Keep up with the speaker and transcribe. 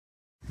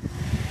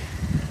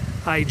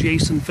Hi,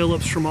 Jason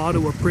Phillips from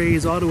Auto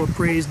Appraise,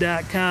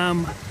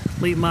 autoappraise.com.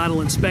 Late model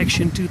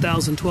inspection,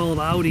 2012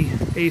 Audi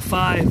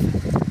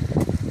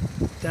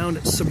A5 down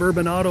at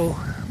Surburban Auto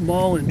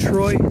Mall in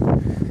Troy.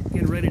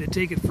 Getting ready to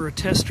take it for a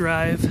test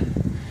drive.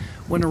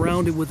 Went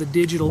around it with a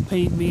digital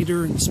paint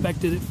meter,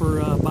 inspected it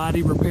for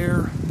body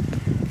repair,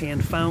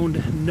 and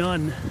found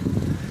none.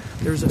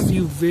 There's a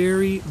few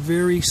very,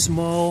 very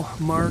small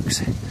marks,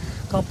 a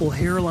couple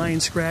hairline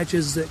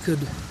scratches that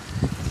could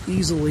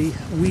easily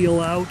wheel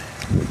out,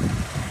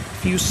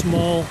 a few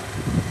small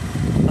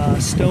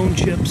stone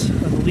chips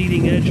on the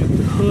leading edge of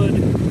the hood,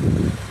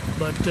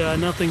 but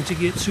nothing to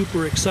get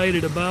super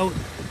excited about.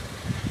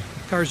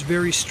 Car's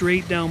very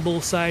straight down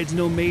both sides,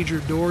 no major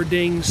door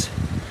dings.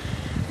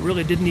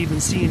 Really didn't even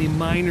see any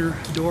minor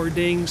door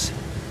dings.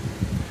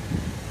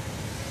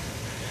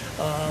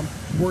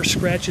 Worst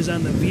scratches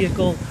on the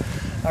vehicle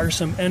are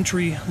some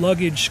entry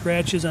luggage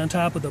scratches on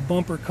top of the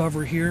bumper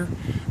cover here.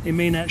 They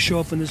may not show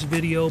up in this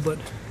video, but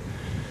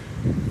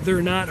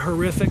they're not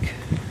horrific.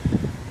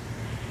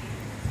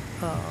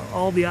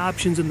 All the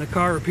options in the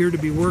car appear to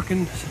be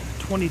working.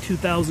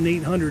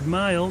 22,800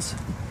 miles.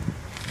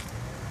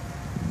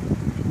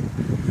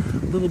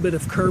 A little bit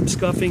of curb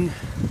scuffing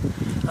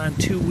on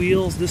two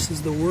wheels. This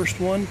is the worst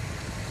one.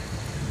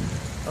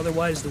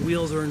 Otherwise, the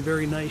wheels are in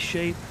very nice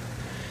shape.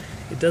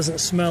 It doesn't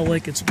smell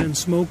like it's been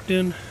smoked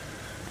in.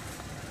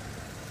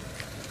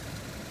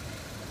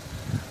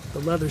 The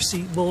leather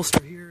seat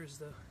bolster here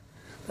is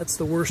that's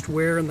the worst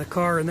wear in the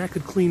car, and that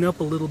could clean up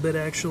a little bit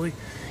actually.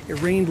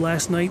 It rained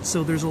last night,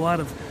 so there's a lot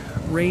of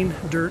rain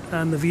dirt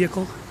on the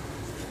vehicle.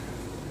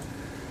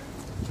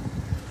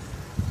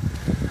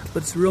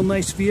 But it's a real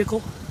nice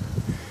vehicle.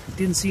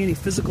 Didn't see any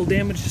physical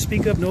damage to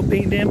speak of, no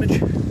paint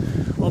damage.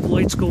 All the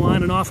lights go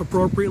on and off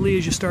appropriately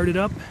as you start it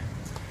up,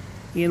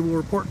 and we'll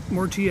report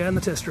more to you on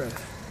the test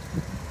drive.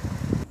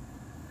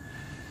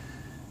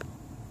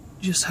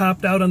 Just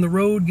hopped out on the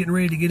road, getting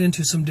ready to get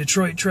into some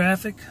Detroit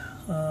traffic.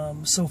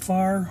 So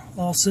far,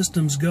 all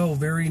systems go.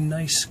 Very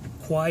nice,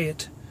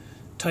 quiet,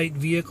 tight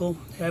vehicle.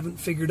 Haven't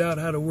figured out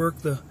how to work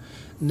the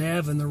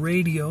nav and the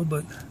radio,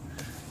 but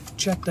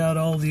checked out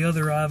all the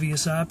other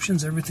obvious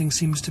options. Everything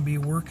seems to be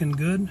working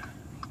good.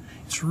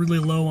 It's really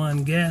low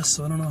on gas,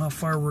 so I don't know how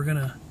far we're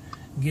gonna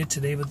get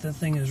today, but that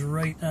thing is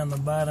right on the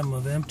bottom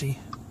of empty.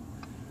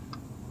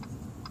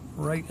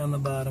 Right on the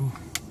bottom.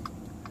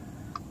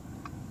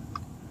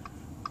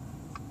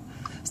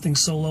 This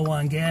thing's so low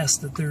on gas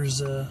that there's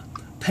a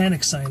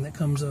panic sign that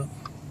comes up.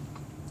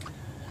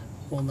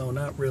 Well, no,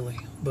 not really,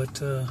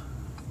 but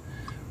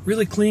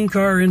really clean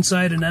car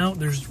inside and out.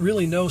 There's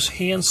really no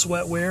hand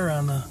sweat wear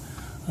on the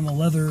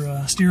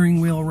leather steering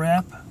wheel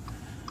wrap.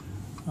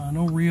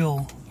 No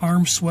real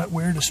arm sweat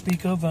wear to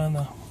speak of on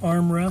the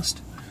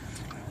armrest.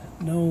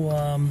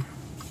 No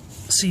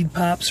seed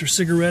pops or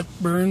cigarette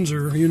burns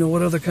or you know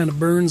what other kind of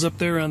burns up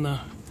there on the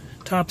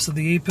tops of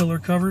the A-pillar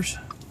covers.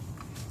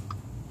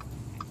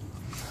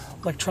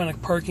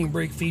 Electronic parking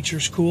brake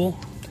feature's cool.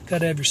 Got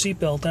to have your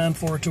seatbelt on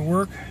for it to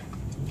work.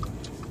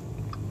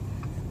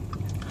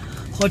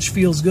 Clutch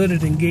feels good.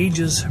 It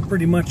engages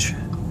pretty much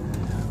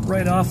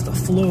right off the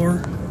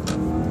floor.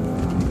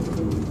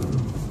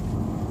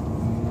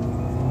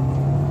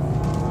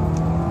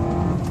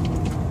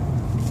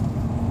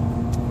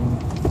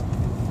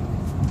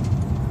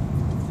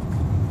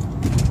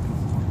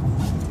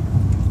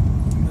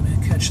 I'm going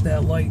to catch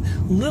that light.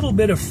 A little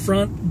bit of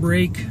front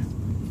brake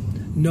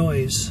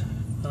noise.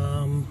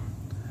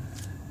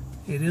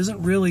 It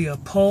isn't really a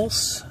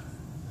pulse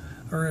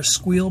or a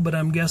squeal, but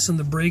I'm guessing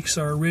the brakes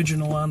are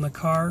original on the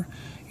car,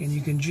 and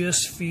you can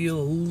just feel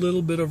a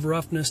little bit of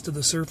roughness to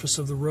the surface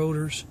of the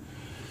rotors.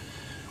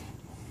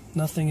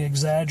 Nothing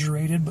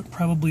exaggerated, but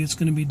probably it's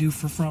going to be due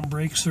for front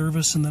brake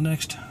service in the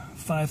next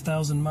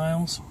 5,000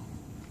 miles.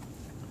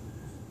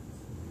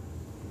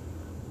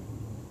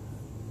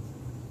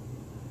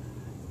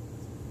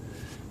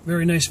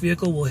 Very nice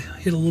vehicle. We'll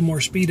hit a little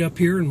more speed up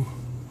here and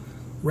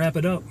wrap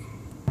it up.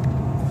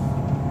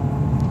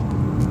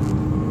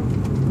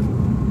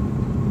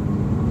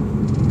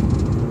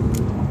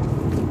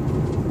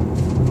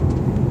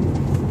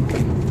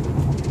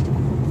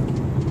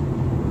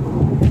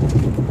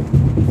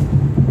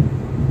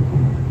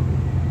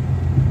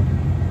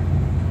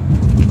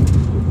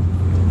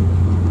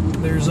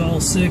 There's all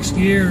 6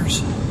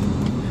 gears.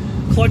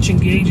 Clutch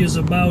engages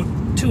about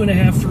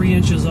 2.5–3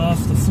 inches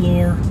off the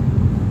floor.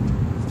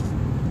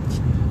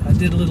 I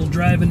did a little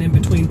driving in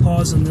between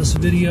pausing this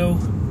video,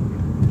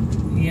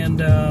 and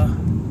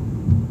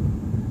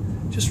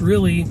just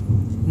really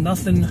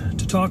nothing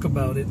to talk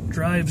about. It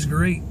drives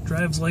great.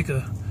 Drives like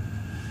a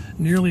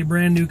nearly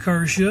brand new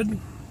car should.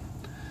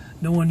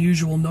 No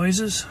unusual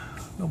noises,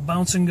 no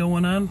bouncing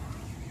going on.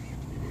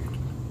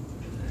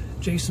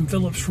 Jason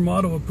Phillips from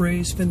Auto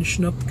Appraise,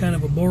 finishing up kind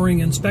of a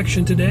boring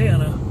inspection today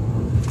on a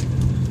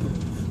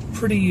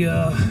pretty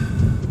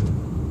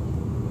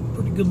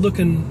good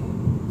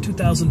looking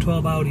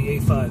 2012 Audi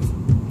A5.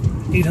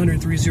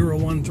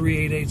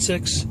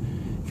 800-301-3886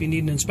 if you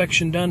need an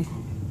inspection done.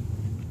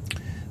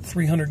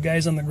 300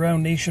 guys on the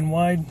ground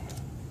nationwide.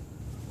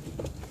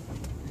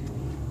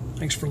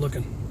 Thanks for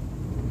looking.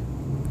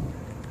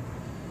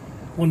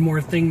 One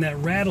more thing, that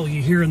rattle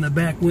you hear in the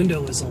back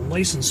window is a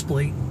license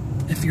plate.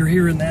 If you're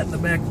hearing that in the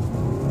background.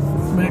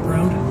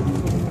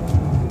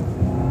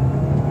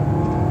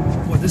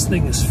 Boy, this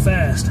thing is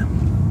fast.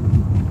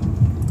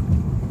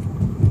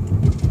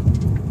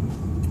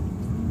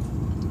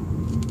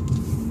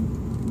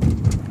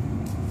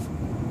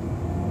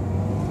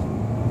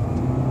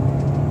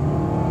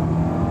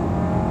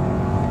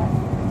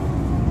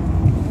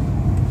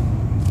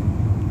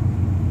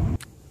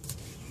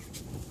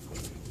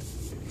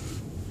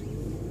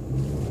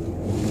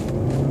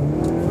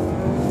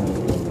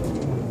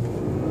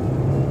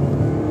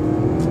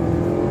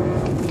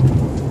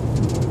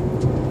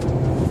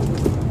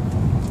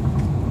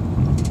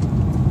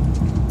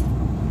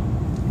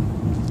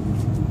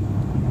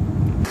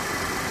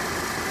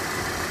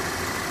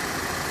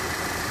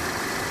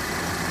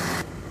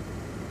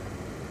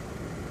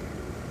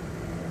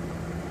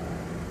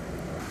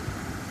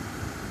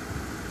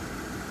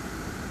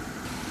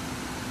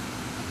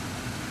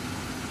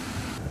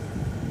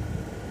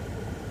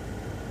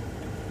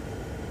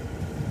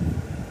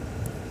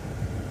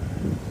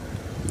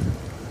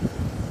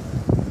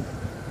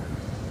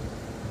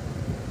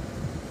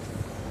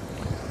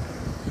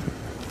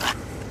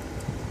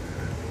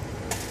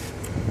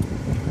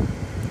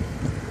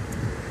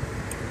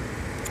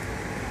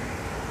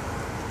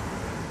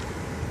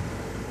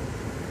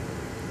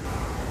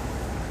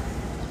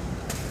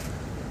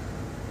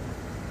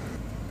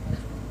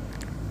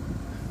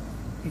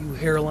 Few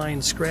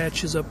hairline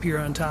scratches up here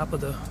on top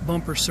of the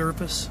bumper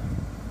surface.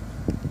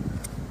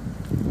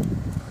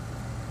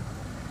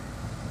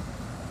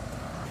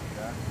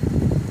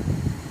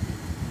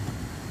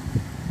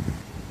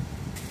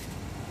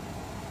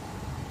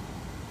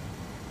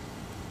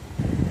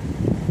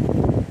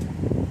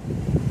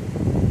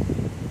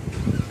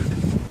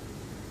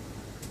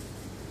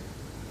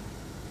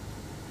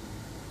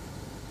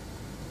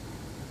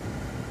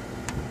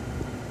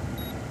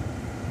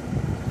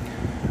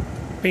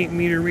 Paint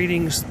meter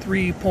readings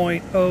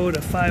 3.0 to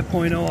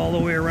 5.0 all the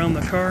way around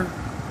the car.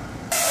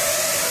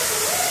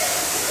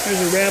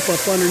 There's a wrap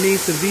up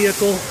underneath the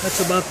vehicle.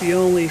 That's about the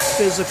only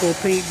physical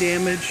paint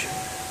damage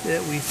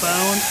that we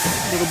found.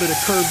 A little bit of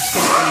curb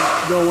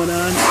stomping going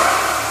on.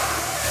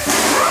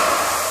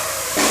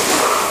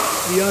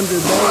 The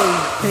underbelly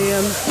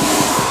pan,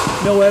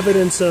 no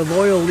evidence of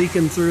oil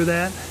leaking through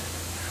that.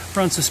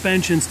 Front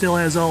suspension still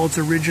has all its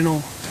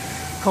original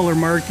color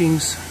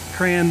markings,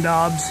 crayon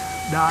daubs,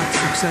 dots,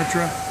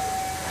 etc.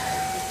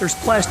 There's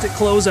plastic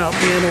closeout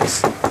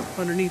panels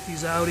underneath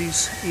these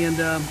Audis, and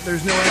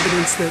there's no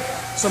evidence that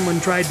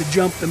someone tried to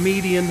jump the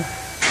median.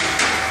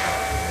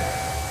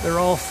 They're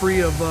all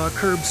free of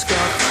curb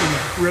scuffs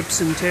and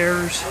rips and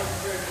tears.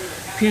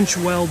 Pinch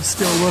welds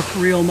still look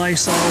real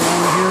nice all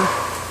along here.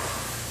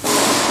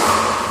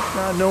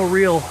 No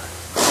real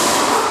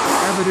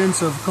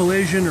evidence of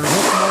collision or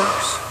hook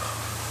marks.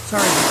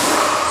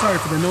 Sorry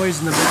for the noise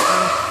in the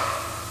background.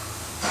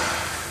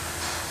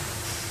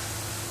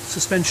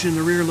 Suspension in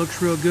the rear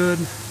looks real good.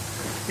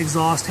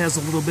 Exhaust has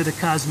a little bit of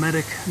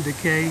cosmetic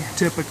decay,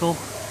 typical.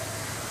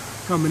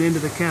 Coming into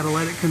the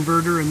catalytic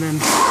converter and then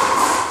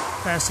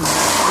passing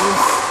that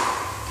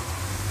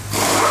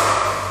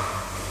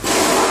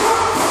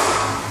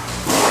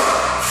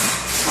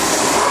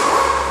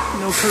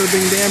through. No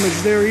curbing damage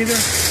there either.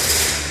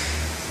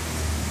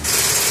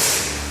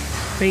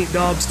 Paint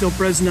daub still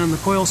present on the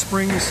coil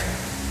springs.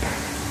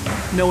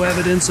 No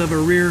evidence of a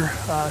rear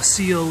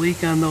seal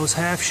leak on those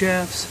half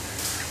shafts.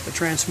 The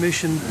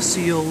transmission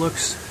seal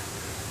looks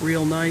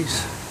real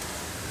nice.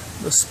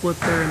 The split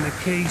there in the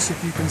case,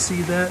 if you can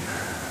see that.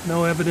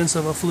 No evidence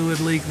of a fluid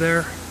leak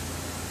there.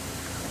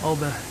 All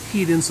the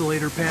heat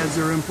insulator pads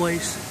are in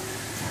place.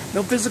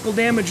 No physical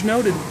damage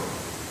noted.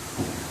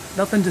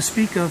 Nothing to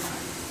speak of.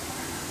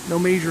 No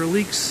major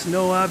leaks,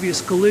 no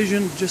obvious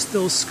collision, just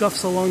those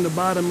scuffs along the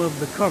bottom of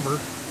the cover.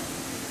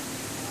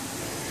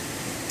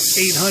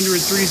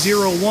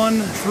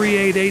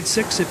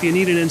 800-301-3886 if you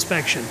need an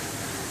inspection.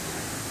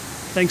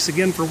 Thanks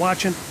again for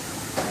watching.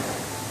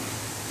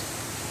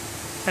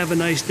 Have a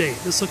nice day.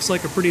 This looks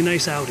like a pretty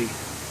nice Audi.